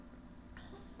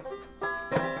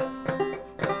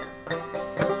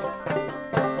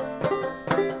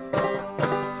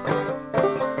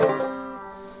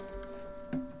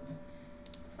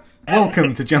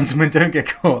Welcome to Gentlemen Don't Get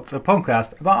Caught, a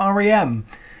podcast about REM,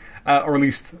 or at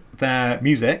least their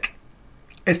music.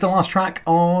 It's the last track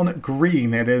on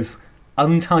Green. It is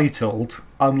untitled,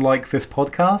 unlike this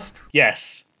podcast.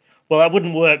 Yes. Well, that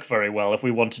wouldn't work very well if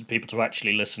we wanted people to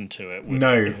actually listen to it.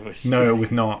 No, it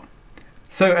would not.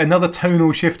 So another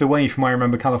tonal shift away from I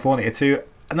Remember California to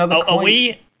another.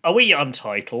 Are we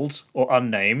untitled or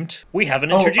unnamed? We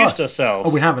haven't introduced ourselves.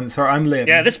 Oh, we haven't. Sorry, I'm Lynn.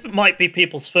 Yeah, this might be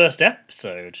people's first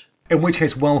episode. In which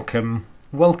case, welcome.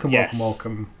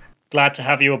 Welcome. Glad to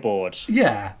have you aboard.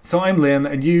 Yeah. So I'm Lynn,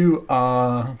 and you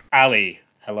are... Ali.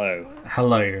 Hello.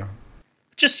 Hello.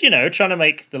 Just, trying to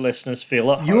make the listeners feel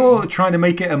at home. You're trying to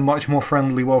make it a much more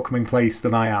friendly, welcoming place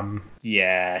than I am.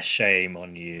 Yeah, shame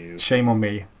on you. Shame on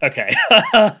me. Okay.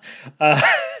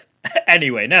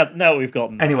 Anyway, now we've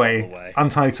gotten that out of the way.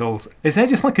 Untitled. Is there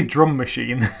just like a drum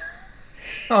machine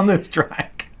on this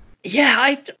track? Yeah,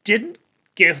 I didn't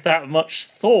give that much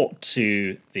thought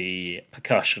to the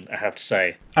percussion, I have to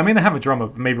say. I mean, they have a drummer,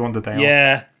 maybe on the day off.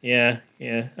 Yeah.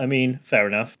 I mean, fair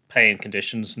enough. Paying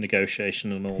conditions,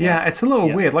 negotiation and all that. Yeah, it's a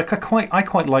little weird. Like, I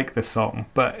quite like this song,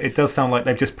 but it does sound like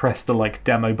they've just pressed the,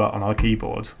 demo button on a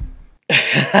keyboard.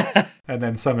 And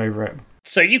then sung over it.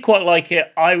 So you quite like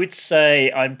it. I would say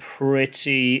I'm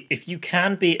pretty... If you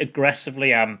can be aggressively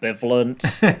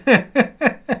ambivalent,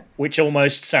 which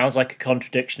almost sounds like a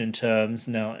contradiction in terms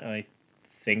now I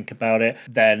think about it,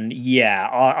 then yeah,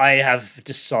 I have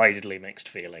decidedly mixed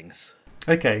feelings.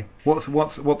 Okay,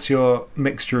 what's your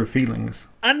mixture of feelings?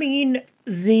 I mean,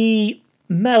 the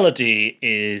melody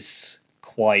is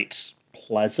quite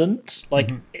pleasant.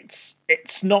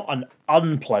 It's not an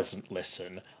unpleasant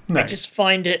listen. No. I just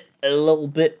find it a little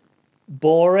bit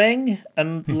boring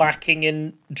and lacking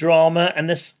in drama, and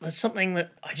there's something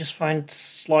that I just find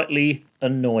slightly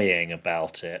annoying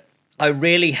about it. I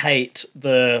really hate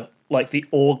the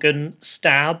organ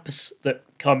stabs that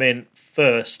come in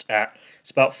first at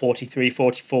it's about 43,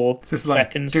 44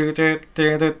 seconds. Something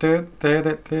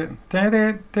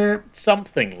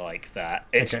like that.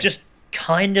 It's just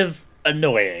kind of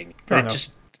annoying.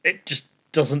 It just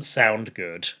doesn't sound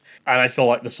good. And I feel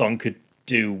like the song could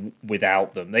do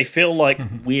without them. They feel like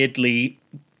weirdly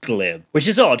glib, which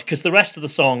is odd because the rest of the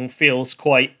song feels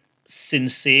quite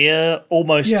sincere,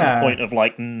 almost to the point of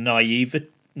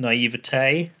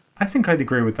naivete. I think I'd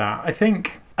agree with that. I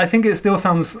think it still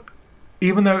sounds,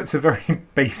 even though it's a very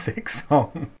basic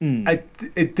song,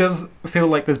 it does feel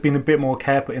like there's been a bit more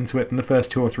care put into it than the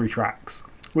first 2 or 3 tracks,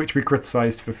 which we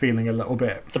criticised for feeling a little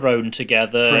bit thrown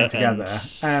together.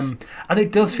 And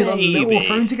it does feel a little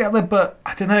thrown together, but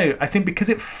I don't know. I think because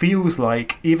it feels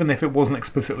like, even if it wasn't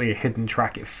explicitly a hidden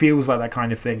track, it feels like that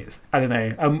kind of thing is, I don't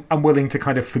know, I'm willing to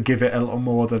kind of forgive it a little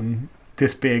more than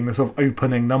this being the sort of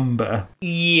opening number.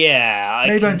 Yeah,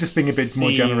 maybe I'm just being a bit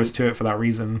more generous to it for that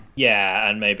reason. Yeah,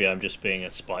 and maybe I'm just being a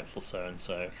spiteful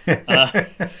so-and-so.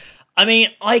 I mean,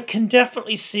 I can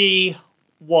definitely see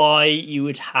why you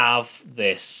would have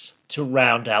this to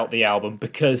round out the album,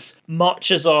 because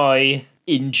much as I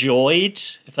enjoyed,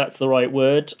 if that's the right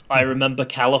word, I Remember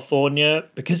California,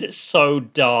 because it's so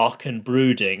dark and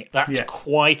brooding, that's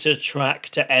quite a track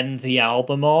to end the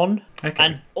album on. Okay.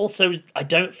 And also, I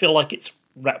don't feel like it's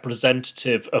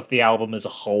representative of the album as a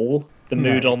whole, the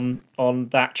mood on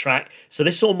that track. So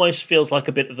this almost feels like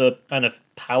a bit of a kind of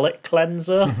palate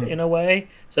cleanser in a way.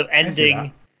 So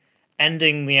ending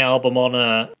the album on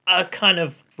a kind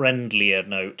of friendlier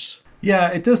note. Yeah,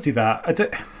 it does do that.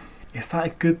 Is that a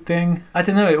good thing? I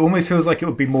don't know. It almost feels like it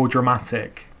would be more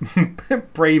dramatic,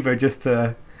 braver just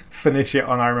to finish it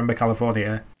on I Remember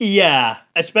California. Yeah,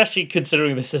 especially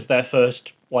considering this is their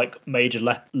first major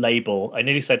label. I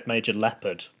nearly said Major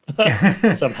Leopard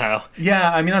somehow.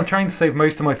 Yeah, I mean, I'm trying to save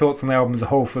most of my thoughts on the album as a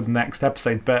whole for the next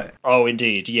episode, but... Oh,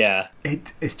 indeed, yeah.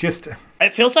 It's just...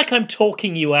 It feels like I'm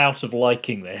talking you out of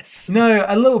liking this. No,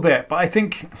 a little bit, but I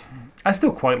think... I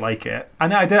still quite like it. I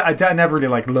never really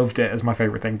loved it as my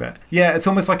favourite thing, but yeah, it's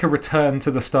almost like a return to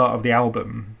the start of the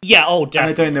album. Yeah, definitely. And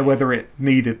I don't know whether it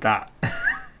needed that.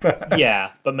 But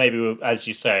maybe, as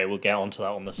you say, we'll get onto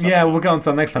that on the second. Yeah, we'll get onto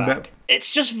that next time. But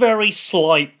it's just very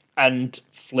slight and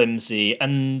flimsy,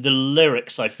 and the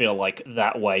lyrics, I feel like,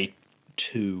 that way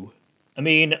too. I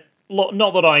mean,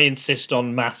 not that I insist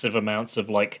on massive amounts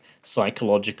of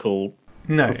psychological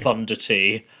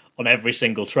profundity on every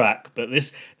single track, but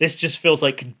this just feels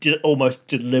like almost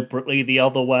deliberately the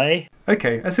other way.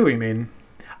 Okay, I see what you mean.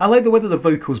 I like the way that the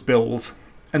vocals build,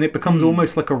 and it becomes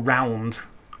almost like a round.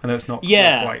 I know it's not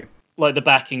quite. Like the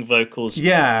backing vocals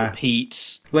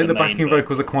repeats. Like the backing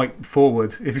vocals are quite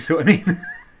forward, if you see what I mean.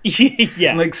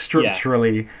 Yeah. Like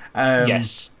structurally.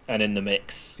 Yes, and in the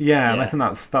mix. Yeah, and I think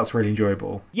that's really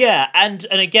enjoyable. Yeah, and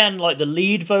again, like the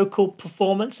lead vocal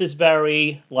performance is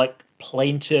very like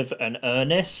plaintive and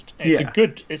earnest.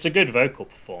 It's a good vocal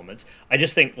performance. I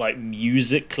just think like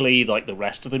musically, like the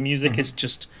rest of the music is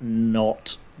just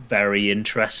not very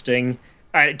interesting.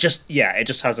 It just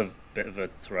has a bit of a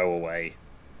throwaway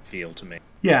feel to me.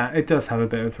 Yeah, it does have a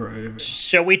bit of throwaway.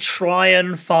 Shall we try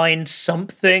and find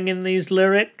something in these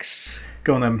lyrics?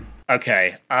 Go on then.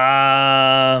 Okay.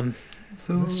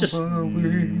 So it's just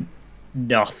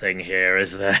nothing here,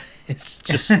 is there? It's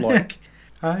just like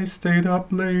I stayed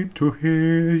up late to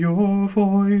hear your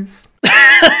voice.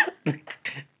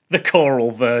 the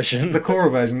choral version. The choral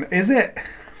version. Is it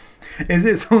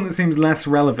something that seems less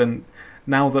relevant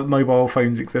now that mobile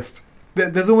phones exist?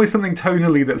 There's always something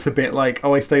tonally that's a bit like,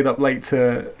 oh, I stayed up late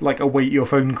to like await your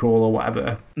phone call or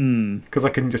whatever. Because I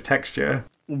couldn't just text you.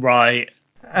 Right.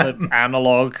 The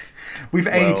analog. We've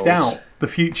aged out. The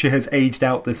future has aged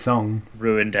out this song.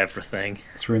 Ruined everything.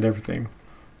 It's ruined everything.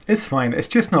 It's fine. It's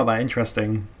just not that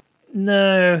interesting.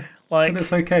 No, like... But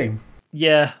it's okay.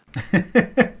 Yeah.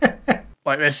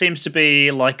 Like, there seems to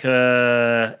be like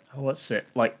a... What's it?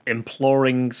 Like,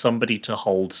 imploring somebody to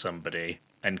hold somebody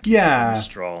and keep them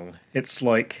strong. It's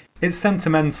like... It's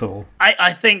sentimental.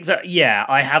 I think that,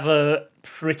 I have a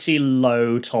pretty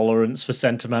low tolerance for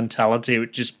sentimentality,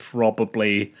 which is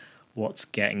probably what's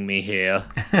getting me here.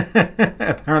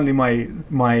 Apparently my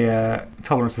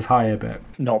tolerance is higher, but...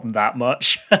 Not that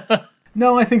much.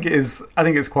 No, I think it is. I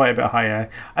think it's quite a bit higher.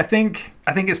 I think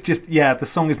it's just, the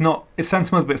song is not... It's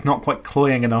sentimental, but it's not quite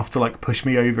cloying enough to like push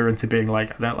me over into being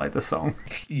like, I don't like the song.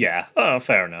 Yeah. Oh,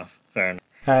 fair enough.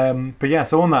 But yeah,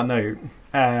 so on that note,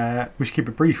 we should keep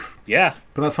it brief. Yeah.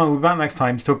 But that's fine. We'll be back next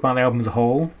time to talk about the album as a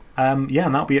whole. And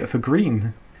that'll be it for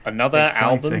Green. Another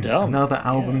album down. Another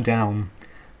album down.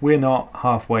 We're not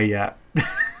halfway yet.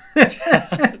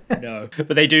 No.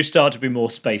 But they do start to be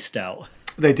more spaced out.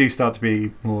 They do start to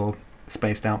be more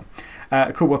spaced out.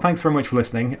 Cool. Well, thanks very much for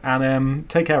listening. And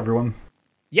take care, everyone.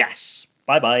 Yes.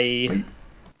 Bye-bye. Bye.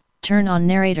 Turn on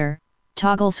narrator.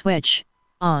 Toggle switch.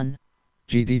 On.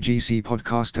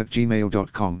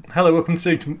 gdgcpodcast@gmail.com. Hello, welcome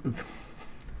to...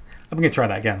 I'm going to try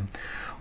that again.